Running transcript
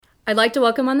I'd like to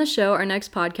welcome on the show our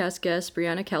next podcast guest,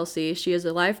 Brianna Kelsey. She is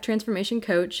a life transformation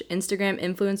coach, Instagram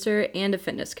influencer, and a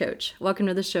fitness coach. Welcome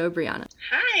to the show, Brianna.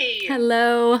 Hi.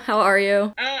 Hello, how are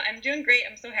you? Oh, I'm doing great.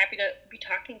 I'm so happy to be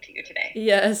talking to you today.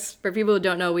 Yes, for people who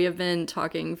don't know, we have been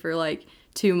talking for like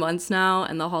 2 months now,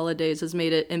 and the holidays has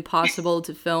made it impossible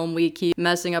to film. We keep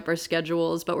messing up our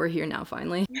schedules, but we're here now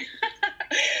finally.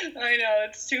 I know,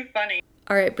 it's too funny.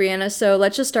 All right, Brianna, so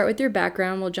let's just start with your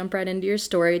background. We'll jump right into your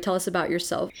story. Tell us about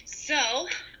yourself. So,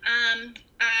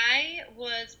 I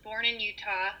was born in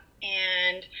Utah,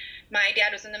 and my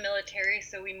dad was in the military,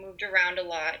 so we moved around a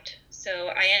lot. So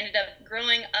I ended up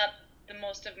growing up the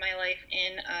most of my life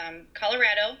in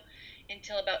Colorado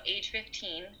until about age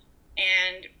 15.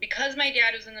 And because my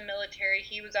dad was in the military,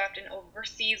 he was often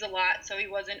overseas a lot, so he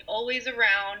wasn't always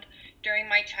around during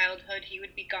my childhood. He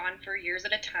would be gone for years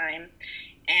at a time.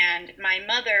 And my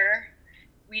mother,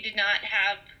 we did not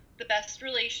have the best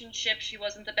relationship. She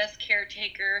wasn't the best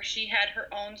caretaker. She had her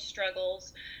own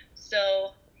struggles.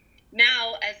 So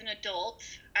now, as an adult,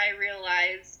 I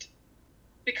realized,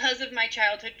 because of my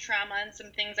childhood trauma and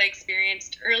some things I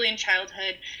experienced early in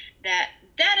childhood,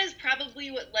 that is probably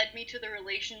what led me to the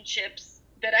relationships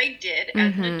that I did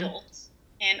as an adult,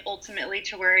 and ultimately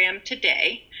to where I am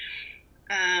today.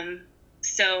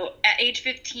 So at age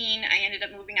 15, I ended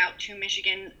up moving out to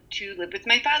Michigan to live with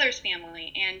my father's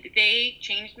family, and they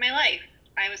changed my life.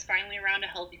 I was finally around a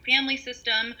healthy family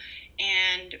system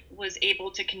and was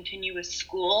able to continue with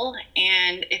school.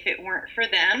 And if it weren't for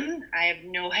them, I have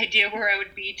no idea where I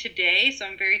would be today. So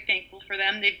I'm very thankful for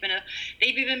them.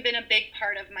 They've even been a big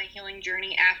part of my healing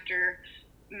journey after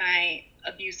my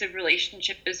abusive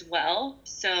relationship as well.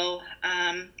 So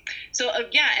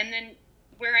yeah. And then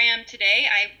where I am today,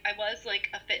 I was like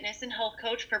a fitness and health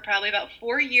coach for probably about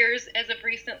 4 years as of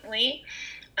recently.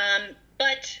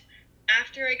 But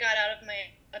after I got out of my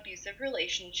abusive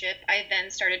relationship, I then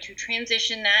started to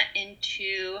transition that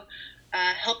into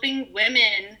helping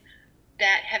women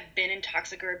that have been in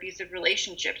toxic or abusive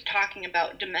relationships, talking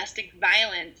about domestic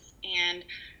violence and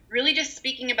really just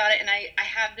speaking about it. And I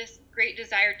have this great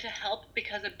desire to help,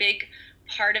 because a big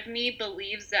part of me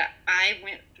believes that I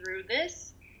went through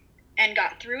this and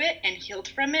got through it and healed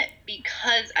from it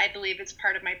because I believe it's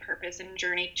part of my purpose and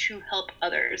journey to help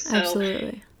others. So,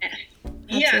 Absolutely.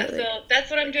 Yeah, so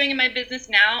that's what I'm doing in my business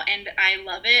now, and I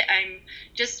love it. I'm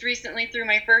just recently through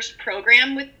my first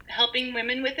program with helping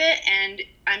women with it, and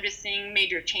I'm just seeing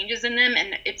major changes in them,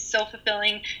 and it's so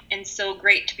fulfilling and so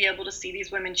great to be able to see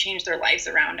these women change their lives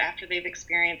around after they've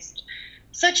experienced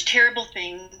such terrible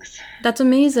things. That's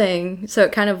amazing. So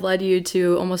it kind of led you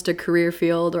to almost a career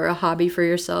field or a hobby for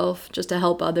yourself, just to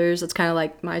help others. That's kind of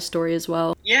like my story as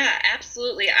well. Yeah,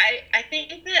 absolutely. I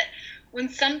think that when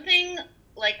something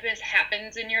like this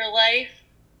happens in your life,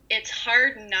 it's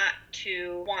hard not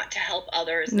to want to help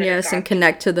others. Yes, and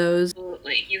connect to those.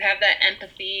 Absolutely. You have that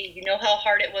empathy. You know how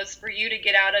hard it was for you to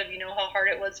get out of, you know how hard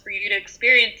it was for you to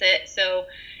experience it. So,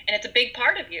 and it's a big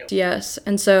part of you. Yes.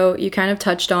 And so you kind of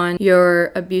touched on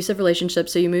your abusive relationship.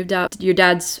 So you moved out to your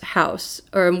dad's house.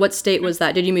 Or in what state was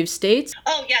that? Did you move states?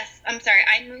 Oh, yes. I'm sorry.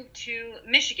 I moved to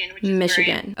Michigan, which is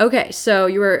Michigan. Okay. So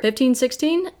you were 15,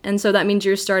 16. And so that means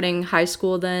you're starting high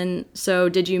school then. So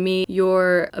did you meet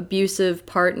your abusive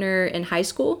partner in high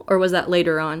school, or was that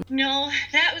later on? No,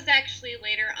 that was actually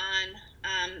later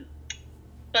on.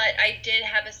 But I did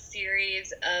have a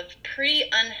series of pretty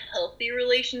unhealthy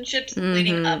relationships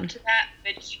leading up to that,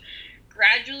 which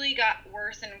gradually got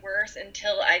worse and worse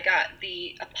until I got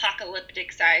the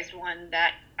apocalyptic sized one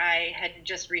that I had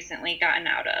just recently gotten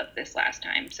out of this last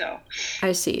time. So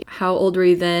I see. How old were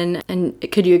you then? And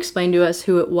could you explain to us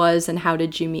who it was and how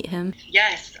did you meet him?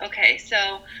 Yes. Okay.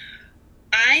 So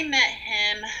I met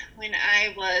him when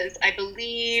I was, I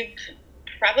believe,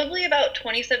 probably about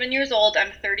 27 years old.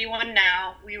 I'm 31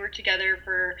 now. We were together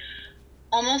for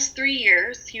almost 3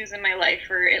 years. He was in my life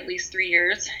for at least 3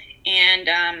 years. And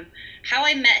how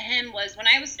I met him was when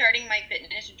I was starting my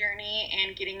fitness journey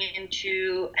and getting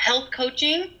into health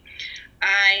coaching.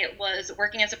 I was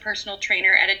working as a personal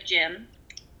trainer at a gym,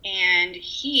 and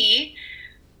he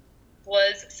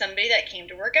was somebody that came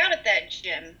to work out at that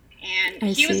gym. And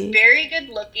he was very good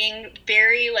looking,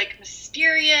 very like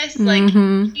mysterious, like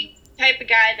he's the type of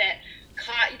guy that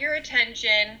caught your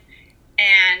attention.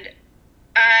 And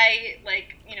I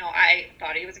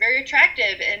thought he was very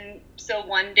attractive. And so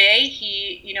one day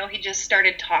he just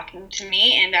started talking to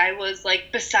me, and I was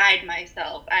like beside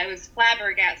myself. I was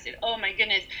flabbergasted. Oh my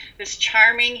goodness, this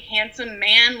charming, handsome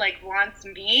man like wants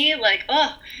me, like,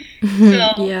 oh.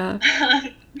 So yeah.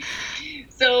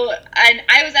 So, and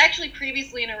I was actually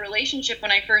previously in a relationship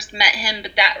when I first met him,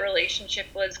 but that relationship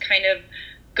was kind of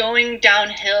going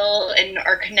downhill and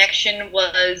our connection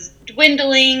was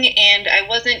dwindling and I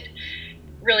wasn't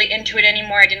really into it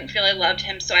anymore. I didn't feel I loved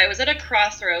him. So I was at a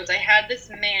crossroads. I had this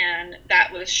man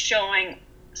that was showing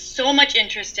so much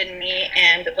interest in me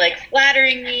and like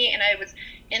flattering me, and I was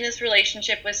in this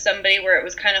relationship with somebody where it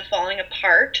was kind of falling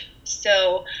apart.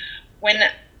 So when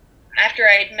after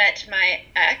I had met my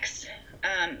ex,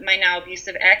 my now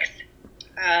abusive ex,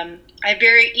 I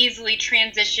very easily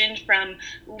transitioned from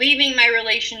leaving my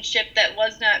relationship that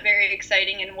was not very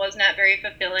exciting and was not very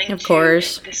fulfilling Of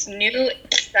course. to this new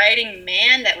exciting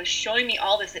man that was showing me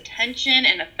all this attention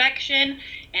and affection,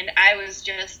 and I was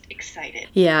just excited.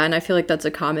 Yeah, and I feel like that's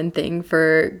a common thing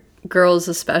for girls,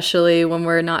 especially when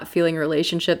we're not feeling a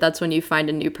relationship. That's when you find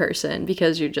a new person,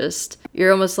 because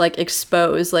you're almost like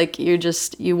exposed, like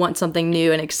you want something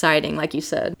new and exciting, like you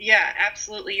said. Yeah,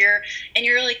 absolutely.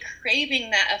 You're like craving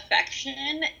that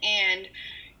affection, and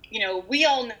we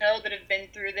all know that have been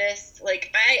through this.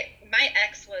 Like my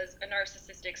ex was a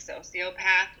narcissistic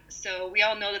sociopath, so we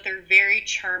all know that they're very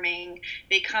charming.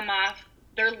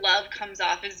 Their love comes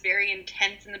off as very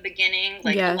intense in the beginning,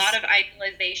 like Yes. a lot of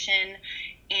idealization.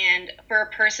 And for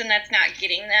a person that's not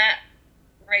getting that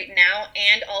right now,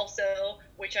 and also,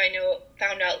 which I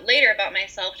found out later about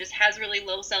myself, just has really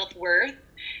low self-worth,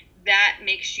 that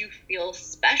makes you feel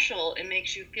special. It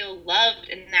makes you feel loved,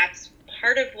 and that's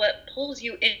part of what pulls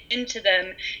you into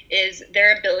them, is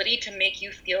their ability to make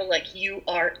you feel like you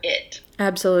are it.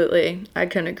 Absolutely. I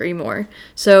couldn't agree more.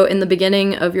 So in the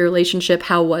beginning of your relationship,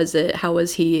 how was it? How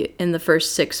was he in the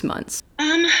first 6 months?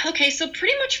 Okay, so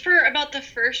pretty much for about the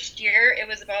first year, it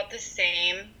was about the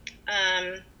same.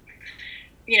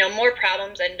 More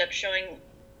problems ended up showing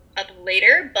up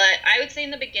later, but I would say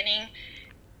in the beginning,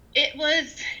 it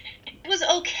was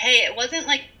okay. It wasn't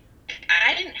like,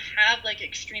 I didn't have like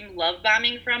extreme love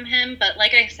bombing from him, but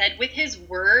like I said, with his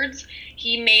words,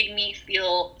 he made me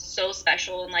feel so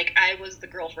special and like I was the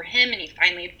girl for him, and he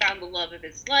finally had found the love of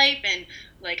his life, and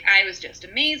like I was just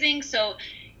amazing. So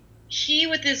he,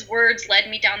 with his words, led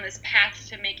me down this path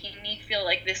to making me feel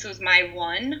like this was my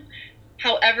one.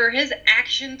 However, his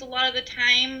actions a lot of the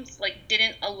times like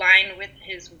didn't align with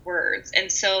his words,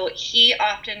 and so he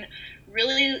often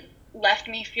really left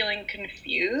me feeling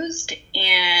confused,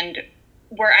 and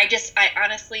where I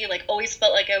honestly like always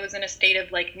felt like I was in a state of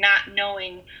like not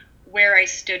knowing where I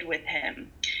stood with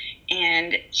him.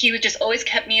 And he would just always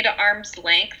kept me at arm's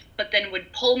length, but then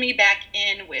would pull me back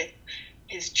in with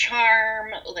his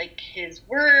charm, like his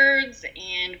words,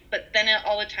 but then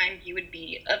all the time he would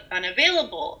be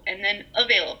unavailable and then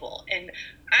available, and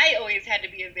I always had to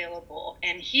be available,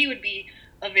 and he would be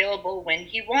available when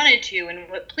he wanted to and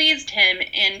what pleased him.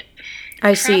 And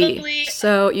I see.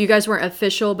 So you guys weren't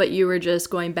official, but you were just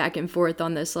going back and forth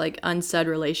on this like unsaid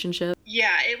relationship.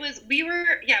 Yeah, we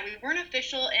weren't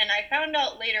official, and I found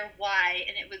out later why,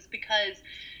 and it was because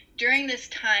during this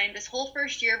time, this whole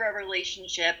first year of our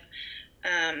relationship,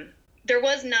 there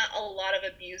was not a lot of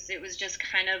abuse. It was just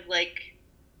kind of like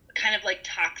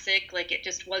toxic. Like it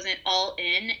just wasn't all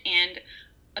in. And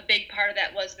a big part of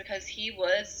that was because he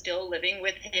was still living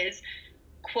with his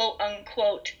quote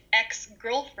unquote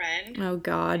ex-girlfriend. Oh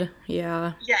God.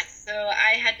 Yeah. Yes. So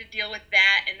I had to deal with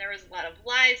that. And there was a lot of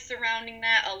lies surrounding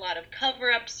that, a lot of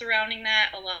cover-ups surrounding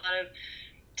that, a lot of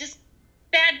just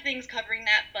bad things covering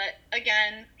that. But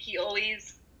again, he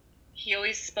always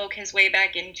spoke his way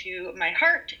back into my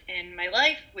heart and my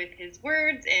life with his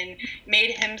words and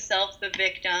made himself the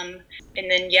victim.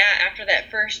 And then, after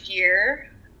that first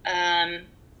year, I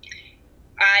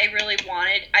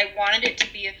wanted it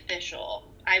to be official.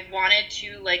 I wanted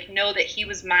to like know that he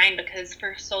was mine, because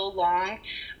for so long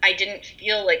I didn't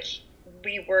feel like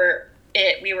we were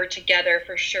together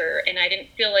for sure, and I didn't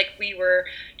feel like we were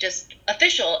just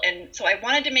official, and so I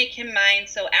wanted to make him mine.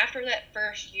 So after that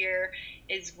first year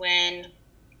is when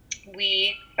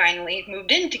we finally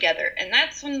moved in together, and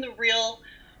that's when the real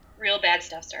bad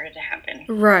stuff started to happen.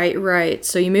 Right.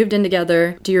 So you moved in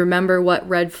together. Do you remember what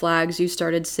red flags you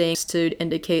started seeing to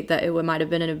indicate that it might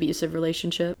have been an abusive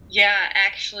relationship? Yeah,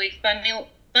 actually,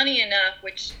 funny enough,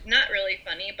 which not really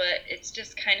funny, but it's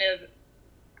just kind of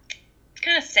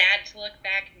sad to look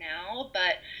back now,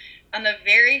 but on the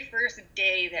very first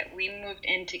day that we moved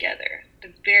in together,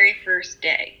 the very first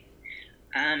day,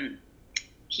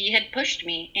 he had pushed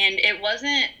me, and it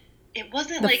wasn't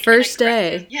The like first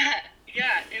day.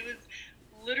 Yeah, it was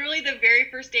literally the very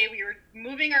first day we were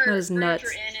moving our furniture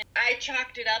nuts. in. And I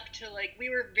chalked it up to like we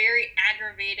were very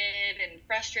aggravated and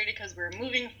frustrated because we were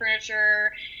moving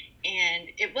furniture, and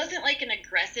it wasn't like an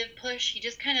aggressive push. He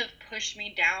just kind of pushed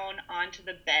me down onto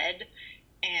the bed,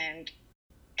 and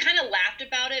kind of laughed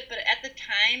about it, but at the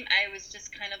time I was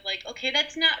just kind of like, okay,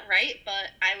 that's not right,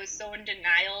 but I was so in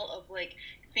denial of like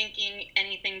thinking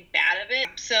anything bad of it.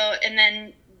 So, and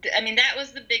then I mean that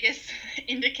was the biggest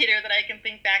indicator that I can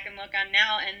think back and look on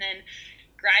now. And then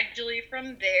gradually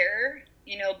from there,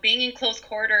 you know, being in close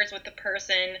quarters with the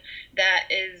person that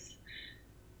is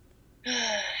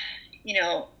you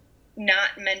know, not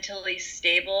mentally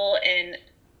stable and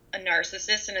a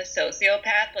narcissist and a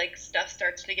sociopath, like stuff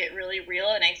starts to get really real.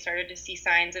 And I started to see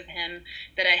signs of him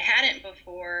that I hadn't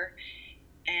before.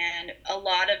 And a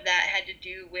lot of that had to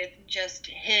do with just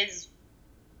his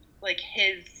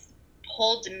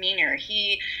whole demeanor.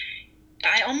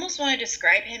 I almost want to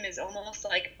describe him as almost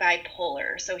like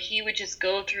bipolar. So he would just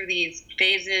go through these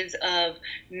phases of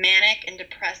manic and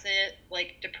depressive,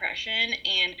 like depression,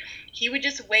 and he would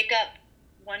just wake up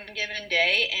one given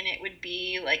day and it would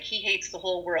be like he hates the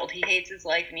whole world. He hates his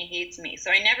life and he hates me. So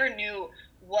I never knew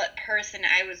what person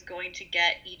I was going to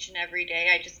get each and every day.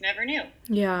 I just never knew.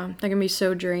 Yeah, that can be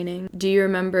so draining. Do you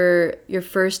remember your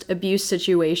first abuse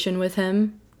situation with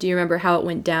him? Do you remember how it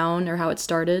went down or how it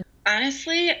started?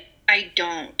 Honestly, I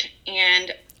don't.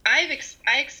 And I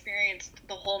experienced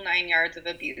the whole 9 yards of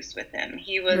abuse with him.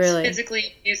 He was Really?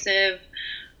 physically abusive,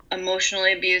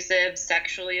 emotionally abusive,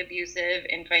 sexually abusive,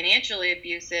 and financially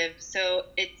abusive. So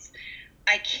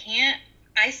I can't,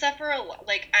 I suffer a lot.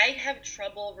 Like, I have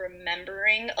trouble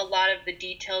remembering a lot of the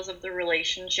details of the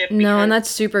relationship No, and because, that's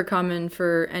super common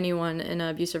for anyone in an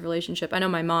abusive relationship. I know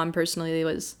my mom personally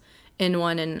was in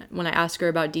one, and when I ask her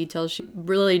about details, she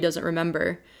really doesn't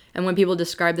remember. And when people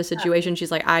describe the situation,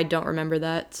 she's like, I don't remember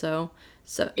that. So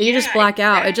you just yeah, black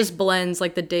out. It exactly. just blends.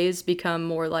 Like the days become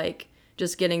more like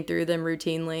just getting through them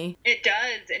routinely. It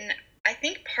does. And I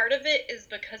think part of it is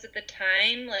because at the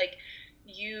time, like,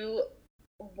 you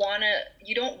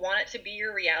you don't want it to be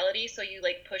your reality, so you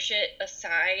like push it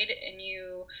aside and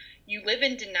you live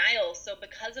in denial. So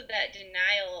because of that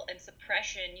denial and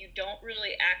suppression, you don't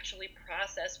really actually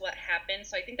process what happened.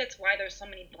 So I think that's why there's so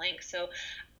many blanks. So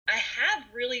I have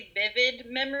really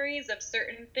vivid memories of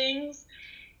certain things,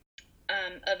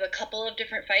 of a couple of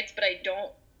different fights, but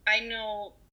I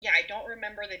know, yeah, I don't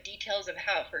remember the details of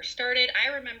how it first started.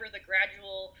 I remember the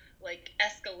gradual like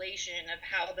escalation of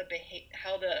how the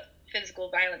physical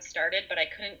violence started, but I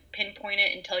couldn't pinpoint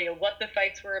it and tell you what the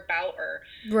fights were about or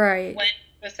Right. when,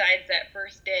 besides that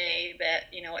first day that,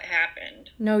 you know, it happened.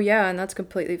 No, yeah, and that's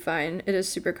completely fine. It is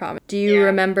super common. Do you Yeah.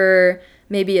 remember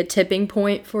maybe a tipping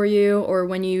point for you or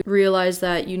when you realized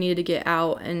that you needed to get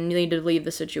out and you needed to leave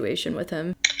the situation with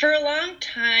him? For a long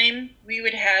time, we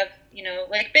would have, you know,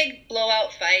 like big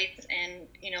blowout fights and,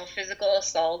 you know, physical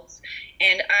assaults.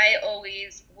 And I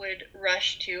always would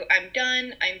rush to, I'm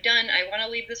done, I want to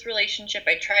leave this relationship.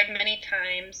 I tried many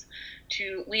times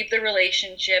to leave the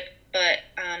relationship, but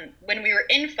when we were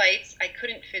in fights, I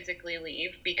couldn't physically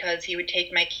leave because he would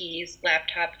take my keys,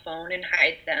 laptop, phone, and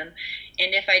hide them.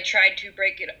 And if I tried to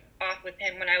break it off with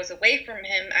him when I was away from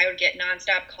him, I would get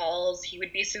nonstop calls. He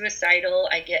would be suicidal.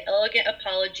 I get elegant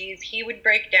apologies. He would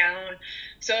break down.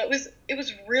 So it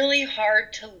was really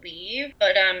hard to leave.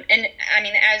 But and I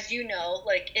mean, as you know,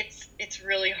 like it's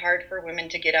really hard for women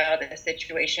to get out of this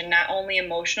situation, not only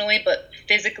emotionally but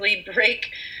physically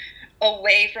break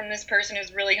away from this person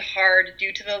is really hard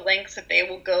due to the lengths that they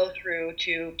will go through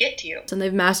to get to you. And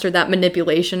they've mastered that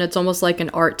manipulation. It's almost like an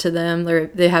art to them.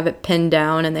 They have it pinned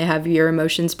down and they have your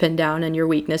emotions pinned down and your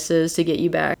weaknesses to get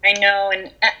you back. I know,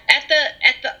 and at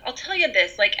the I'll tell you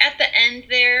this, like at the end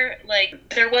there, like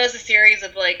there was a series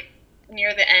of like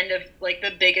near the end of like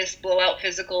the biggest blowout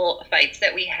physical fights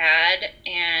that we had,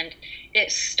 and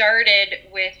it started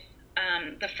with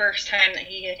the first time that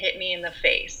he had hit me in the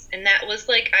face. And that was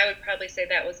like, I would probably say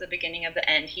that was the beginning of the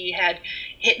end. He had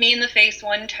hit me in the face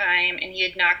one time and he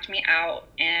had knocked me out,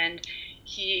 and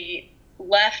he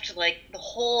left like the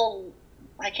whole,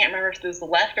 I can't remember if it was the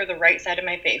left or the right side of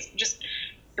my face, just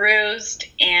bruised.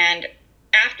 And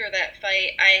after that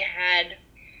fight, I had,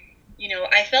 you know,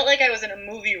 I felt like I was in a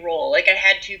movie role. Like I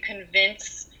had to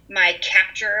convince my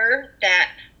capturer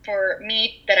that for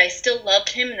me that I still loved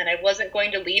him and that I wasn't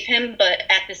going to leave him, but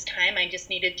at this time I just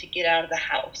needed to get out of the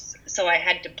house. So I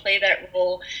had to play that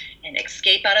role and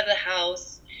escape out of the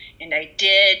house, and I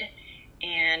did.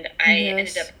 And I ended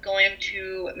up Yes. going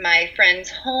to my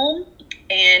friend's home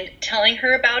and telling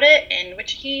her about it, and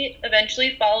which he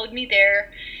eventually followed me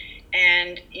there.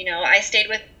 And, you know, I stayed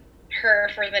with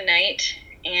her for the night,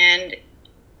 and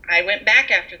I went back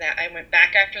after that.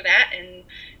 And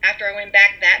after I went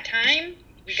back that time,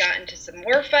 we got into some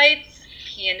more fights.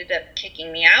 He ended up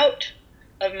kicking me out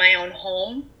of my own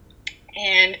home,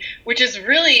 and which is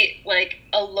really like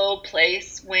a low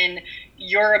place when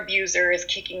your abuser is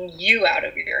kicking you out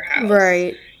of your house.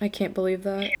 Right. I can't believe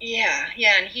that. Yeah,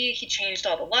 and he changed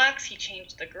all the locks, he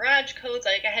changed the garage codes.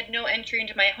 Like, I had no entry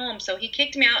into my home, so he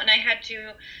kicked me out, and I had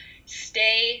to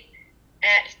stay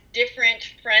at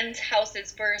different friends'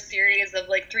 houses for a series of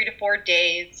like 3 to 4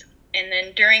 days. And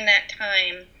then during that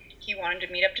time, he wanted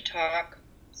to meet up to talk.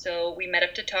 So we met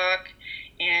up to talk,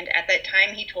 and at that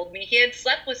time he told me he had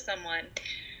slept with someone.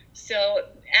 So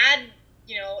add,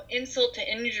 insult to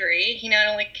injury, he not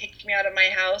only kicked me out of my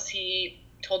house, he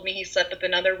told me he slept with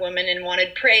another woman and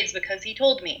wanted praise because he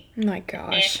told me. My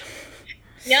gosh.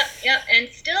 And, and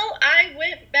still I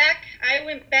went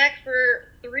back for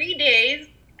 3 days.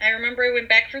 I remember I went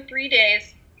back for 3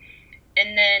 days,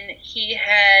 and then he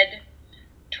had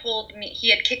told me he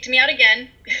had kicked me out again.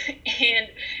 And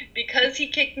because he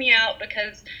kicked me out,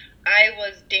 because I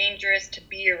was dangerous to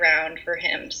be around for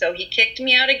him, so he kicked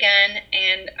me out again,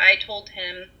 and I told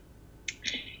him,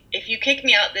 if you kick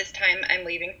me out this time, I'm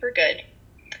leaving for good.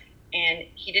 And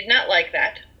he did not like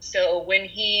that. So when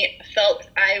he felt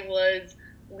I was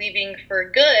leaving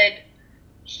for good,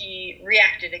 he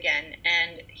reacted again,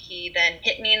 and he then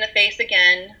hit me in the face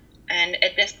again. And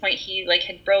at this point, he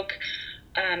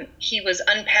he was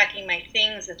unpacking my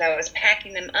things as I was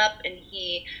packing them up, and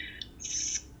he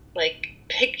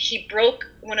broke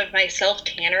one of my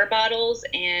self-tanner bottles,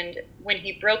 and when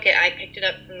he broke it, I picked it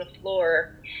up from the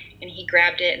floor, and he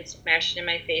grabbed it and smashed it in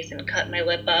my face and cut my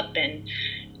lip up, and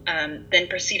then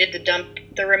proceeded to dump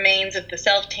the remains of the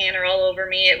self-tanner all over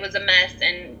me. It was a mess,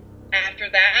 and after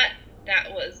that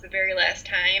was the very last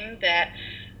time that,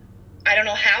 I don't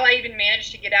know how I even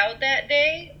managed to get out that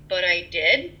day, but I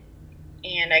did.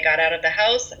 And I got out of the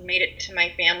house, made it to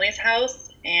my family's house,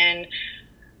 and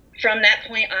from that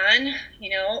point on,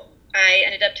 I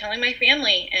ended up telling my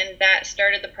family, and that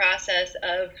started the process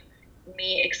of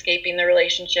me escaping the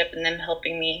relationship and them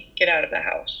helping me get out of the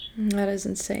house. That is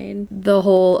insane. The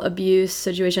whole abuse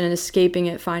situation and escaping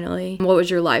it finally. What was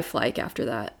your life like after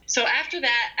that? So after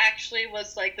that actually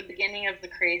was like the beginning of the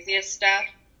craziest stuff.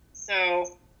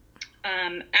 So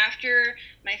after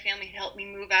my family helped me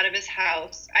move out of his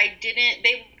house, I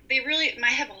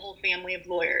have a whole family of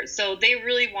lawyers, so they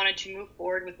really wanted to move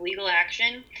forward with legal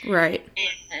action. Right.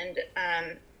 And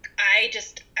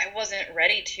I wasn't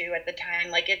ready to at the time.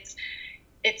 Like, it's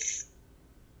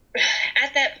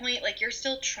at that point, like, you're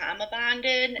still trauma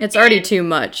bonded. It's already too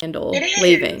much handle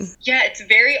leaving. Yeah, it's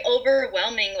very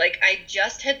overwhelming. Like, I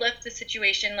just had left the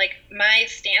situation. Like, my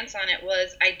stance on it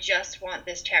was, I just want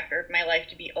this chapter of my life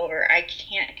to be over. I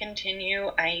can't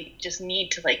continue. I just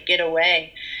need to, like, get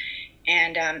away.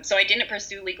 And so I didn't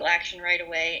pursue legal action right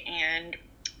away. And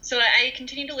so I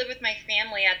continued to live with my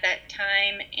family at that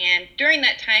time, and during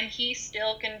that time, he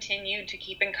still continued to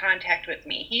keep in contact with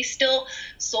me. He still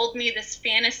sold me this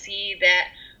fantasy that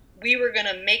we were going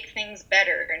to make things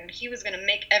better, and he was going to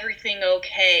make everything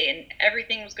okay, and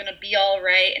everything was going to be all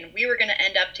right, and we were going to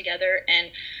end up together. And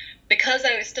because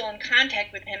I was still in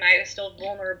contact with him, I was still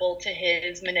vulnerable to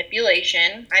his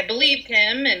manipulation. I believed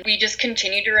him, and we just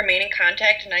continued to remain in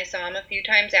contact, and I saw him a few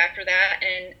times after that.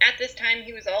 And at this time,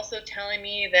 he was also telling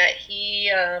me that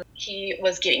he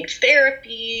was getting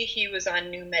therapy, he was on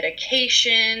new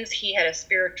medications, he had a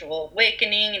spiritual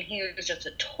awakening, and he was just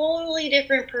a totally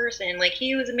different person. Like,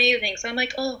 he was amazing. So I'm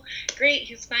like, oh, great,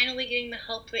 he's finally getting the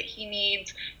help that he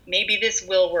needs. Maybe this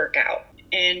will work out.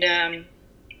 And,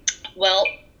 well,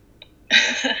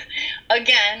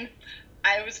 again,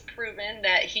 I was proven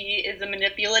that he is a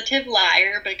manipulative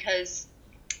liar, because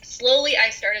slowly I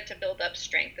started to build up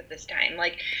strength at this time.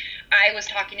 Like, I was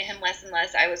talking to him less and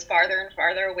less. I was farther and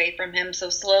farther away from him. So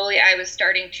slowly I was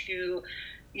starting to,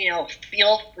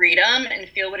 feel freedom and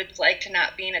feel what it's like to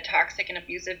not be in a toxic and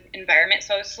abusive environment.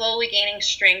 So I was slowly gaining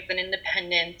strength and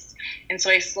independence. And so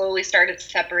I slowly started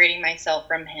separating myself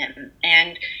from him.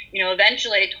 And,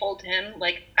 eventually I told him,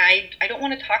 like, I don't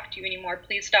want to talk to you anymore.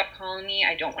 Please stop calling me.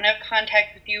 I don't want to have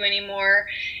contact with you anymore.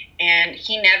 And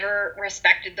he never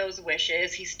respected those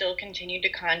wishes. He still continued to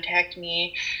contact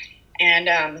me.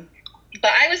 And,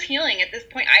 but I was healing at this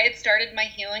point. I had started my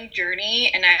healing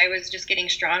journey, and I was just getting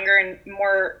stronger and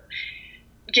more,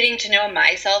 getting to know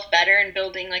myself better and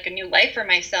building like a new life for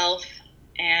myself.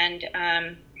 And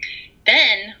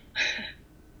then,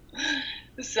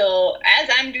 so as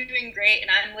I'm doing great and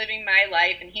I'm living my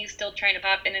life, and he's still trying to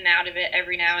pop in and out of it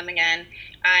every now and again,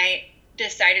 I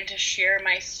decided to share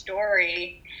my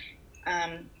story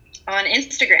on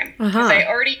Instagram, because I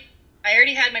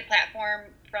already had my platform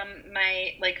from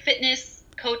my like fitness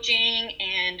coaching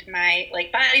and my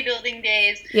like bodybuilding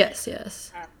days. Yes.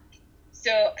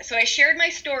 So I shared my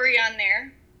story on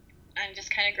there, and just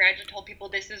kind of gradually told people,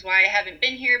 this is why I haven't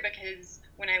been here, because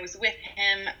when I was with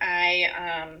him,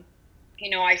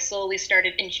 I slowly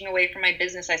started inching away from my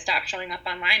business. I stopped showing up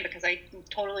online because I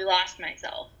totally lost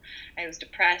myself. I was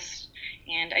depressed,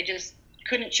 and I just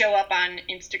couldn't show up on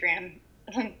Instagram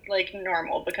like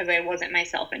normal because I wasn't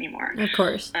myself anymore. Of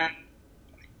course.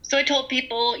 So I told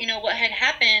people, what had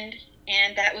happened,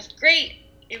 and that was great.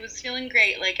 It was feeling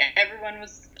great. Like, everyone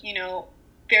was,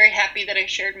 very happy that I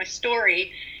shared my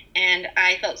story, and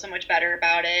I felt so much better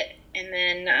about it. And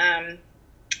then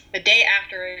the day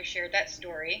after I shared that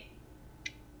story,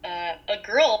 a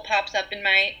girl pops up in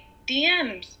my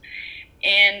DMs,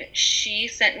 and she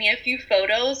sent me a few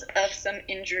photos of some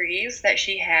injuries that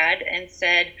she had and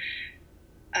said,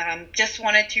 just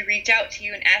wanted to reach out to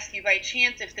you and ask you by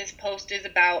chance if this post is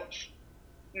about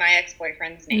my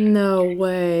ex-boyfriend's name. No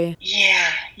way.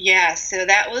 Yeah. So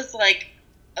that was like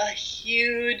a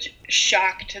huge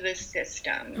shock to the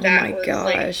system. Oh That my was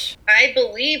gosh. like, I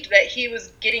believed that he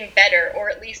was getting better, or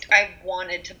at least I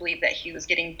wanted to believe that he was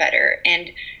getting better.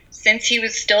 And since he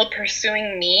was still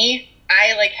pursuing me,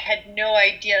 I had no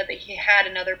idea that he had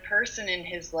another person in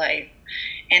his life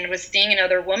and was seeing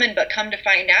another woman. But come to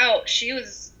find out, she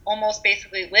was almost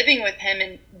basically living with him,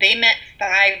 and they met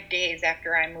 5 days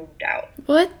after I moved out.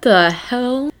 What the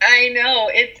hell? I know,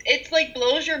 it's like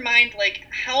blows your mind, like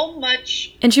how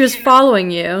much. And she was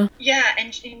following you. Yeah,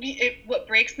 and what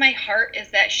breaks my heart is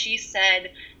that she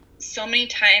said so many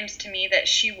times to me that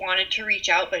she wanted to reach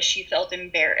out, but she felt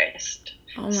embarrassed.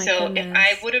 Oh my So goodness. if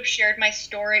I would have shared my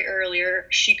story earlier,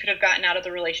 she could have gotten out of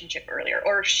the relationship earlier.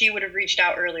 Or if she would have reached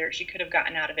out earlier, she could have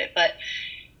gotten out of it. But,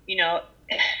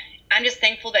 I'm just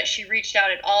thankful that she reached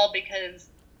out at all, because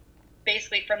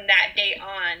basically from that day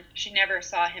on, she never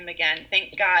saw him again.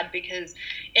 Thank God, because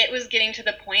it was getting to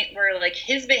the point where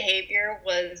his behavior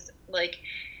was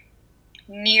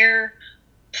near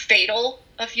fatal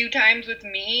a few times with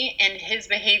me, and his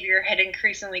behavior had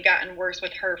increasingly gotten worse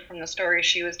with her from the story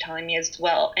she was telling me as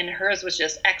well. And hers was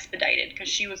just expedited because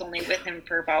she was only with him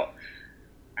for about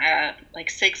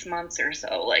 6 months or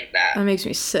so, like that. That makes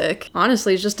me sick.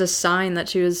 Honestly, it's just a sign that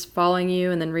she was following you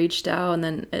and then reached out, and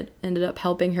then it ended up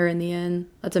helping her in the end.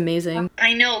 That's amazing.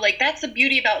 I know, that's the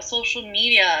beauty about social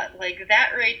media.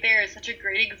 That right there is such a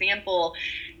great example.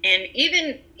 And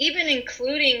even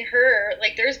including her,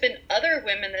 there's been other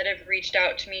women that have reached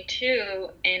out to me too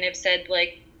and have said,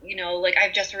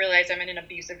 I've just realized I'm in an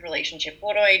abusive relationship.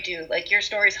 What do I do? Your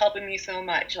story's helping me so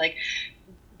much.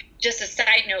 Just a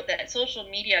side note that social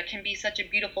media can be such a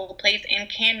beautiful place and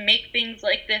can make things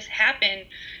like this happen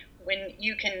when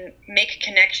you can make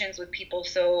connections with people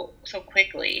so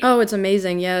quickly. Oh, it's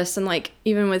amazing, yes. And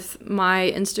even with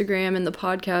my Instagram and the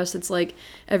podcast, it's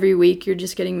every week you're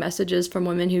just getting messages from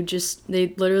women who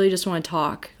they literally just want to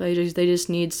talk. They just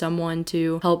need someone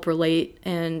to help relate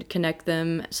and connect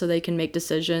them so they can make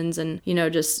decisions. And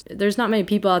there's not many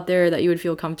people out there that you would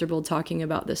feel comfortable talking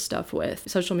about this stuff with.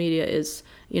 Social media is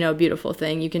a beautiful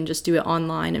thing. You can just do it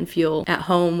online and feel at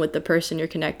home with the person you're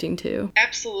connecting to.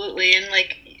 Absolutely. And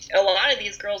a lot of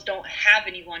these girls don't have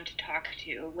anyone to talk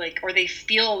to, or they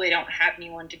feel they don't have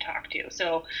anyone to talk to.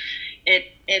 So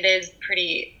it is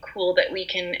pretty cool that we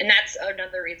can, and that's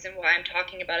another reason why I'm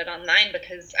talking about it online,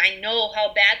 because I know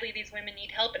how badly these women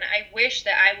need help. And I wish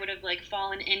that I would have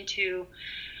fallen into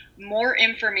more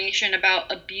information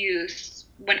about abuse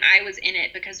when I was in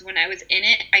it, because when I was in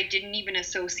it, I didn't even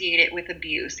associate it with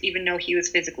abuse, even though he was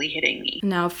physically hitting me.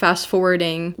 Now, fast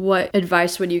forwarding, what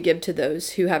advice would you give to those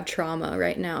who have trauma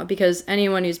right now? Because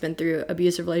anyone who's been through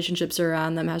abusive relationships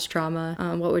around them has trauma.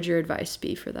 What would your advice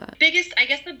be for that?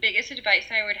 The biggest advice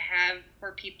I would have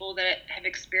for people that have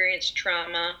experienced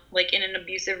trauma, in an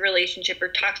abusive relationship or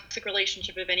toxic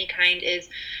relationship of any kind, is,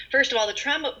 first of all,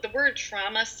 the word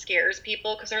trauma scares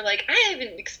people because they're like, I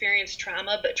haven't experienced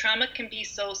trauma, but trauma can be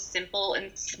so simple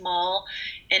and small,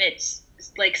 and it's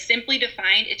simply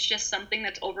defined, it's just something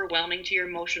that's overwhelming to your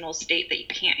emotional state that you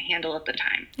can't handle at the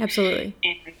time. Absolutely.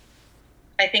 And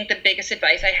I think the biggest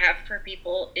advice I have for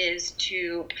people is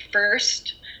to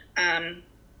first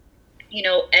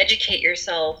educate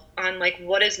yourself on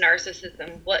what is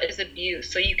narcissism, what is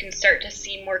abuse, so you can start to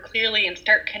see more clearly and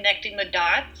start connecting the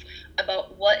dots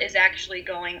about what is actually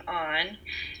going on,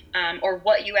 or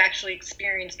what you actually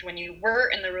experienced when you were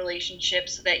in the relationship,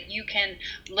 so that you can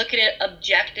look at it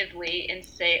objectively and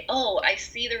say, oh, I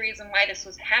see the reason why this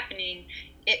was happening.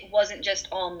 It wasn't just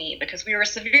all me, because we were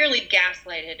severely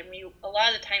gaslighted, and a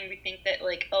lot of the time we think that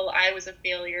I was a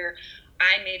failure,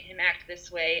 I made him act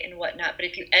this way and whatnot. But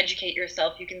if you educate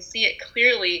yourself, you can see it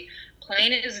clearly,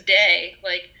 plain as day.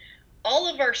 All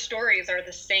of our stories are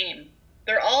the same.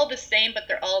 they're all the same, but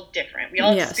they're all different. We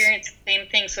all Yes. experience the same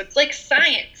thing. So it's like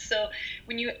science. So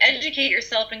when you educate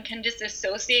yourself and can just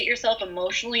associate yourself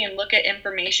emotionally and look at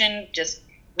information just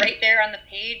right there on the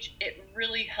page, it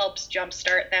really helps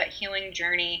jumpstart that healing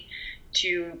journey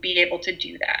to be able to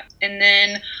do that. And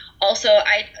then also,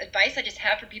 advice I just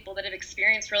have for people that have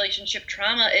experienced relationship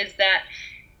trauma is that,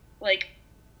 like,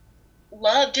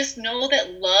 love, just know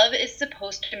that love is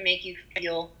supposed to make you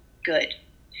feel good.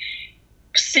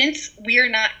 Since we are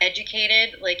not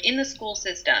educated, like in the school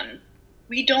system,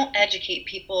 we don't educate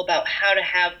people about how to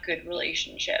have good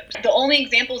relationships. The only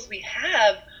examples we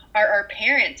have are our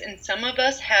parents, and some of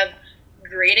us have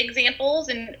great examples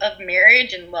of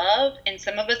marriage and love, and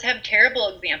some of us have terrible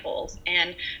examples,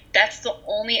 and that's the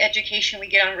only education we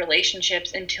get on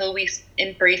relationships until we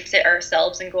embrace it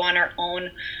ourselves and go on our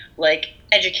own, like,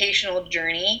 educational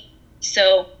journey.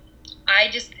 So I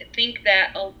just think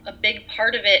that a big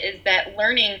part of it is that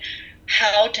learning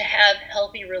how to have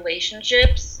healthy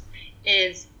relationships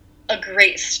is a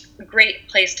great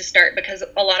place to start, because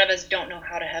a lot of us don't know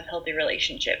how to have healthy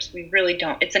relationships. We really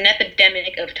don't. It's an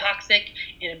epidemic of toxic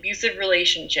and abusive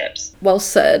relationships. Well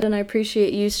said. And I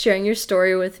appreciate you sharing your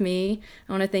story with me.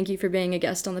 I want to thank you for being a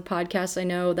guest on the podcast. I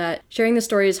know that sharing the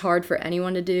story is hard for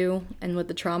anyone to do, and with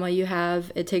the trauma you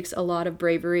have, it takes a lot of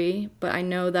bravery, but I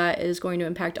know that it is going to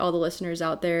impact all the listeners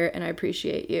out there, and I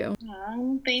appreciate you.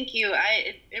 Oh, thank you.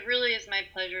 It really is my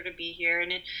pleasure to be here.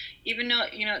 And even though,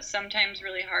 it's sometimes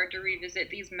really hard to revisit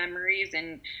these memories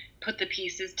and put the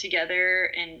pieces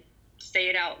together and say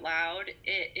it out loud,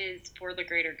 it is for the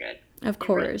greater good. Of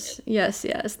course. Really,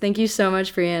 yes. Thank you so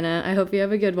much, Brianna. I hope you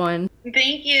have a good one.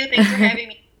 Thank you. Thanks for having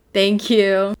me. Thank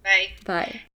you. Bye.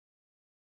 Bye.